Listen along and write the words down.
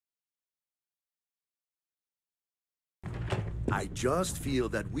I just feel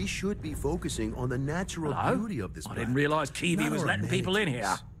that we should be focusing on the natural Hello? beauty of this I planet. didn't realize Kiwi Not was our letting people in amenities.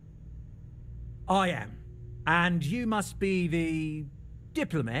 here. I am. And you must be the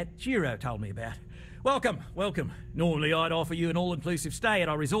diplomat Giro told me about. Welcome, welcome. Normally I'd offer you an all-inclusive stay at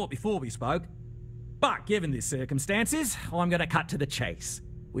our resort before we spoke. But given the circumstances, I'm going to cut to the chase.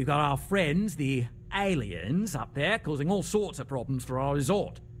 We've got our friends, the aliens, up there causing all sorts of problems for our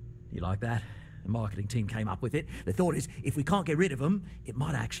resort. You like that? The marketing team came up with it. The thought is, if we can't get rid of them, it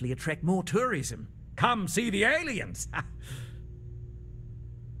might actually attract more tourism. Come see the aliens!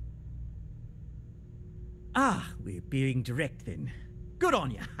 Ah, we're being direct then. Good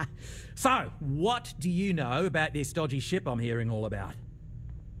on you. So, what do you know about this dodgy ship I'm hearing all about?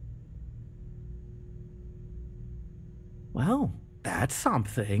 Well, that's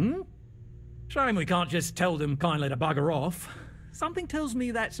something. Shame we can't just tell them kindly to bugger off. Something tells me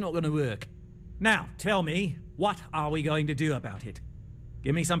that's not going to work. Now, tell me, what are we going to do about it?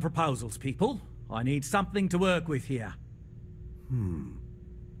 Give me some proposals, people. I need something to work with here.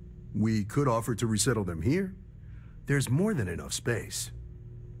 We could offer to resettle them here. There's more than enough space.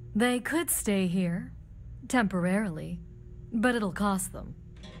 They could stay here, temporarily, but it'll cost them.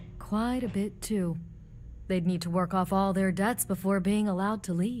 Quite a bit, too. They'd need to work off all their debts before being allowed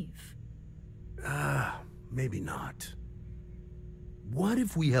to leave. Maybe not. What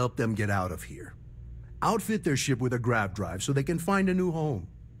if we help them get out of here? Outfit their ship with a grav drive so they can find a new home.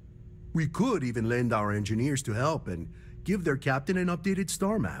 We could even lend our engineers to help and give their captain an updated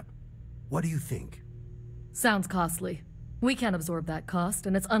star map. What do you think? Sounds costly. We can't absorb that cost,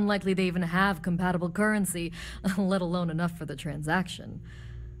 and it's unlikely they even have compatible currency, let alone enough for the transaction.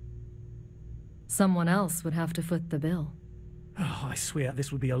 Someone else would have to foot the bill. Oh, I swear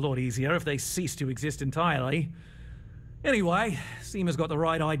this would be a lot easier if they ceased to exist entirely. Anyway, Seema's got the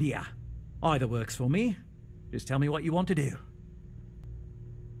right idea. Either works for me. Just tell me what you want to do.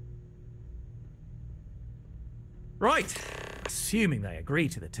 Right. Assuming they agree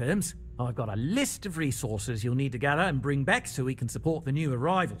to the terms, I've got a list of resources you'll need to gather and bring back so we can support the new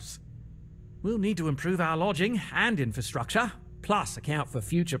arrivals. We'll need to improve our lodging and infrastructure, plus account for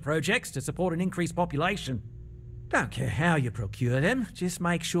future projects to support an increased population. Don't care how you procure them, just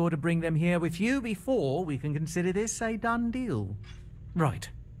make sure to bring them here with you before we can consider this a done deal. Right.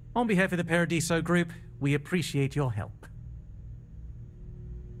 On behalf of the Paradiso Group, we appreciate your help.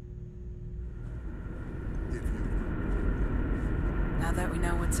 Now that we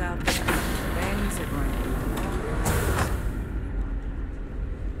know what's out there, bangs it right.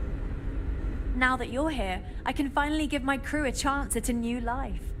 Now that you're here, I can finally give my crew a chance at a new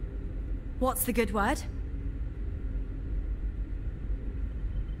life. What's the good word?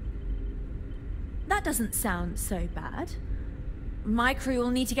 That doesn't sound so bad. My crew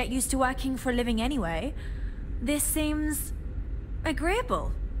will need to get used to working for a living anyway. This seems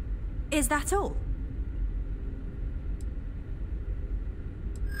agreeable. Is that all?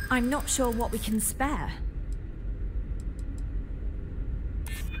 I'm not sure what we can spare.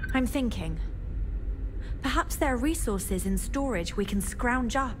 I'm thinking. Perhaps there are resources in storage we can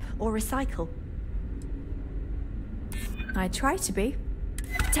scrounge up or recycle. I try to be.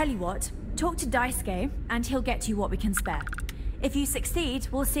 Tell you what, talk to Daisuke and he'll get you what we can spare. If you succeed,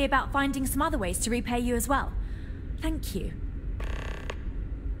 we'll see about finding some other ways to repay you as well. Thank you.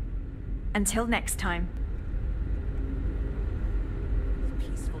 Until next time.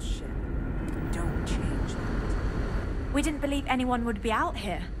 Peaceful ship. Don't change that. We didn't believe anyone would be out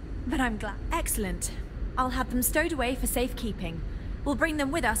here, but I'm glad. Excellent. I'll have them stowed away for safekeeping. We'll bring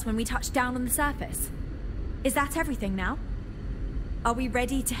them with us when we touch down on the surface. Is that everything now? Are we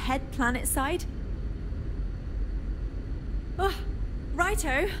ready to head planetside? Oh,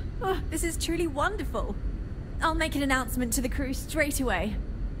 righto. Oh, this is truly wonderful. I'll make an announcement to the crew straight away.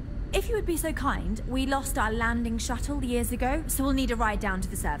 If you would be so kind, we lost our landing shuttle years ago, so we'll need a ride down to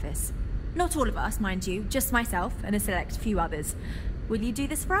the surface. Not all of us, mind you, just myself and a select few others. Will you do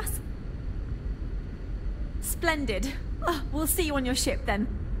this for us? Splendid. Oh, we'll see you on your ship then.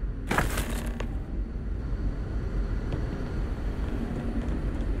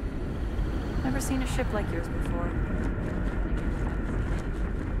 Never seen a ship like yours before.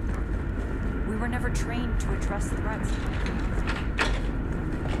 We were never trained to address threats.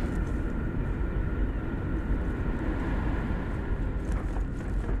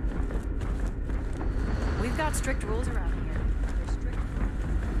 We've got strict rules around here. They're strict.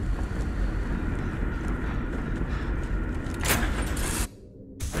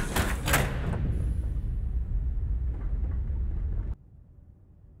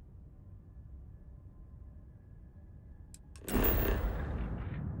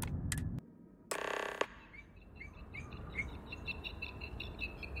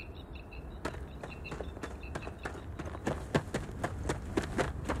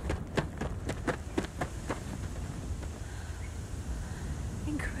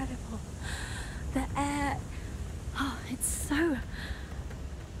 incredible. The air... Oh, it's so...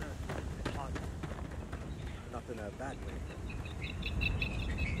 Not in a bad way.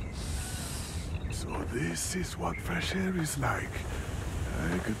 So this is what fresh air is like.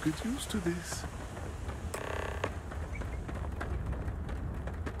 I could get used to this.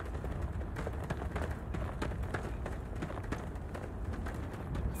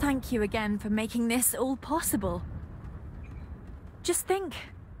 Thank you again for making this all possible. Just think,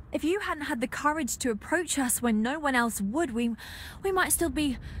 if you hadn't had the courage to approach us when no one else would, we might still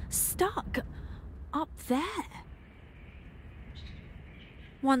be stuck up there.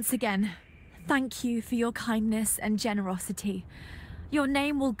 Once again, thank you for your kindness and generosity. Your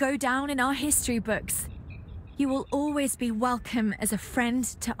name will go down in our history books. You will always be welcome as a friend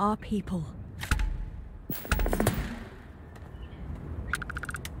to our people.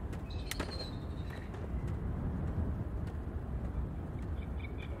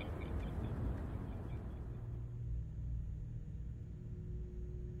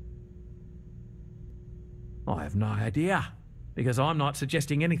 I have no idea, because I'm not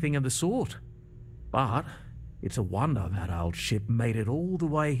suggesting anything of the sort. But it's a wonder that old ship made it all the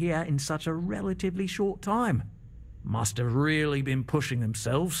way here in such a relatively short time. Must have really been pushing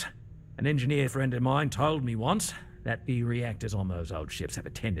themselves. An engineer friend of mine told me once that the reactors on those old ships have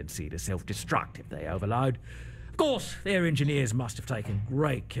a tendency to self-destruct if they overload. Of course, their engineers must have taken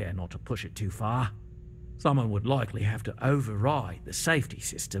great care not to push it too far. Someone would likely have to override the safety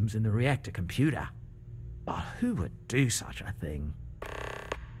systems in the reactor computer. But who would do such a thing?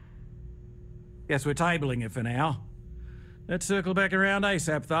 Guess we're tabling it for now. Let's circle back around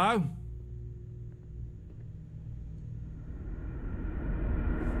ASAP, though.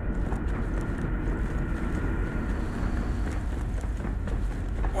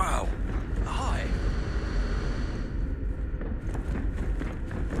 Wow. Hi.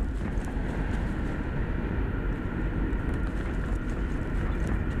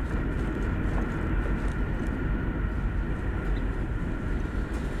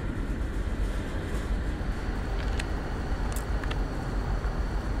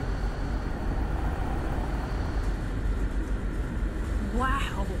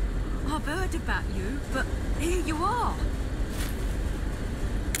 Wow. I've heard about you, but here you are.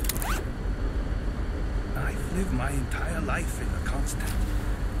 I've lived my entire life in a constant.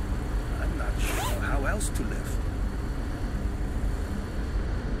 I'm not sure how else to live.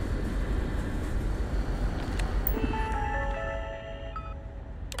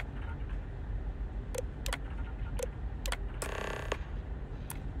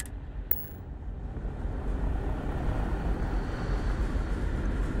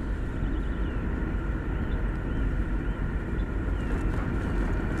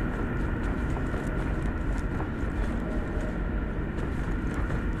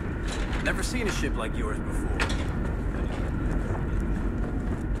 Never seen a ship like yours before.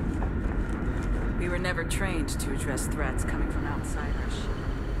 We were never trained to address threats coming from outsiders.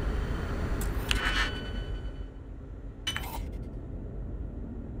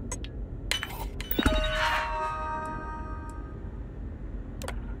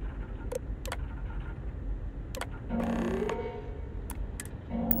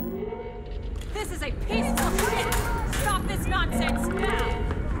 This is a peaceful trip! Stop this nonsense now!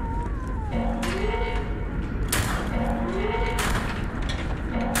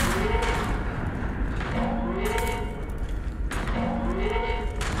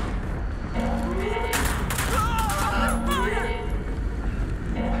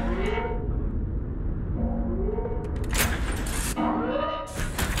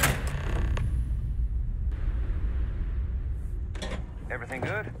 Everything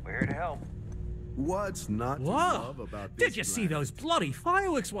good? We're here to help. What's not to Whoa! love about this Did you see planet? those bloody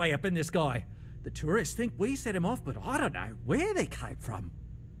fireworks way up in the sky? The tourists think we set them off, but I don't know where they came from.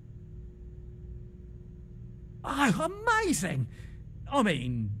 Oh, amazing! I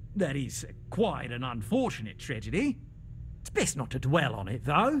mean, that is quite an unfortunate tragedy. It's best not to dwell on it,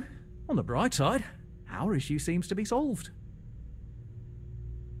 though. On the bright side, our issue seems to be solved.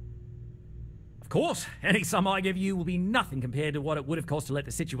 Of course, any sum I give you will be nothing compared to what it would have cost to let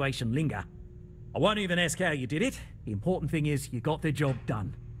the situation linger. I won't even ask how you did it. The important thing is you got the job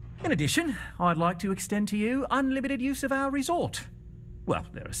done. In addition, I'd like to extend to you unlimited use of our resort. Well,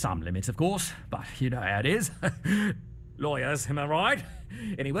 there are some limits, of course, but you know how it is. Lawyers, am I right?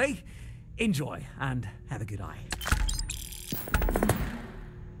 Anyway, enjoy and have a good eye.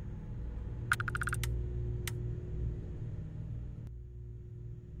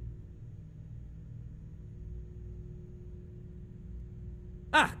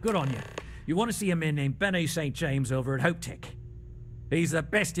 Ah, good on you. You want to see a man named Benny St. James over at Hope Tech. He's the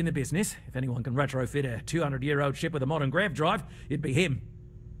best in the business. If anyone can retrofit a 200-year-old ship with a modern grav drive, it'd be him.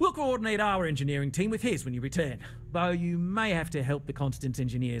 We'll coordinate our engineering team with his when you return, though you may have to help the Constance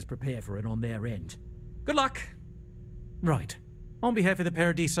engineers prepare for it on their end. Good luck. Right. On behalf of the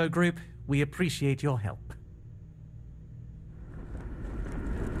Paradiso Group, we appreciate your help.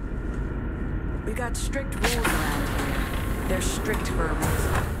 We got strict rules around here. They're strict for a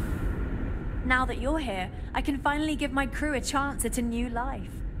reason. Now that you're here, I can finally give my crew a chance at a new life.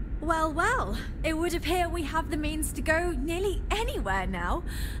 Well, well, it would appear we have the means to go nearly anywhere now,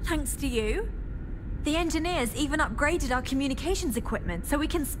 thanks to you. The engineers even upgraded our communications equipment so we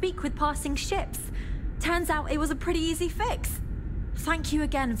can speak with passing ships. Turns out it was a pretty easy fix. Thank you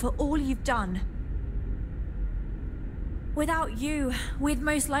again for all you've done. Without you, we'd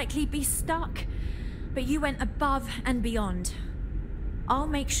most likely be stuck. But you went above and beyond. I'll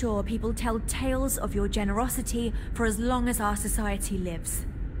make sure people tell tales of your generosity for as long as our society lives.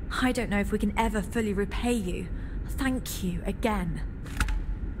 I don't know if we can ever fully repay you. Thank you again.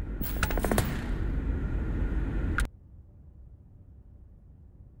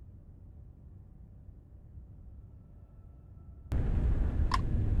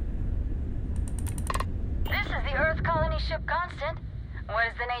 This is the Earth colony ship Constant. What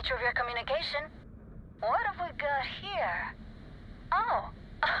is the nature of your communication? What have we got here? Oh,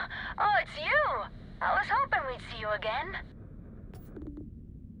 it's you! I was hoping we'd see you again.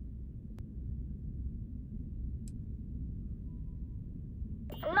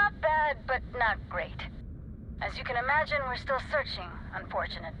 Not bad, but not great. As you can imagine, we're still searching,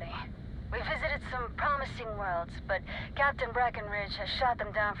 unfortunately. We visited some promising worlds, but Captain Brackenridge has shot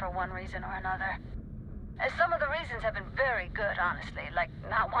them down for one reason or another. Some of the reasons have been very good, honestly, like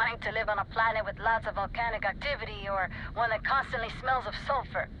not wanting to live on a planet with lots of volcanic activity or one that constantly smells of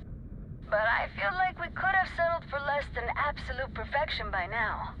sulfur. But I feel like we could have settled for less than absolute perfection by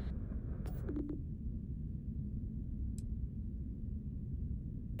now.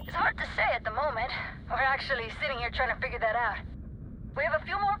 It's hard to say at the moment. We're actually sitting here trying to figure that out. We have a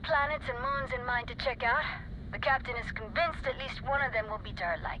few more planets and moons in mind to check out. The captain is convinced at least one of them will be to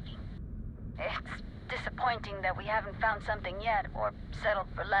her liking. It's disappointing that we haven't found something yet, or settled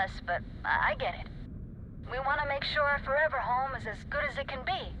for less, but I get it. We want to make sure our forever home is as good as it can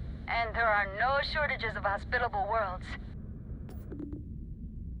be, and there are no shortages of hospitable worlds.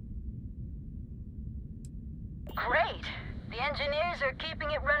 Great! The engineers are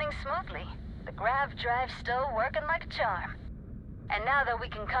keeping it running smoothly. The grav drive's still working like a charm. And now that we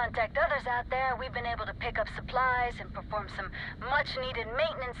can contact others out there, we've been able to pick up supplies and perform some much-needed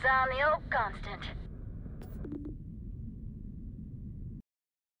maintenance on the old Constant.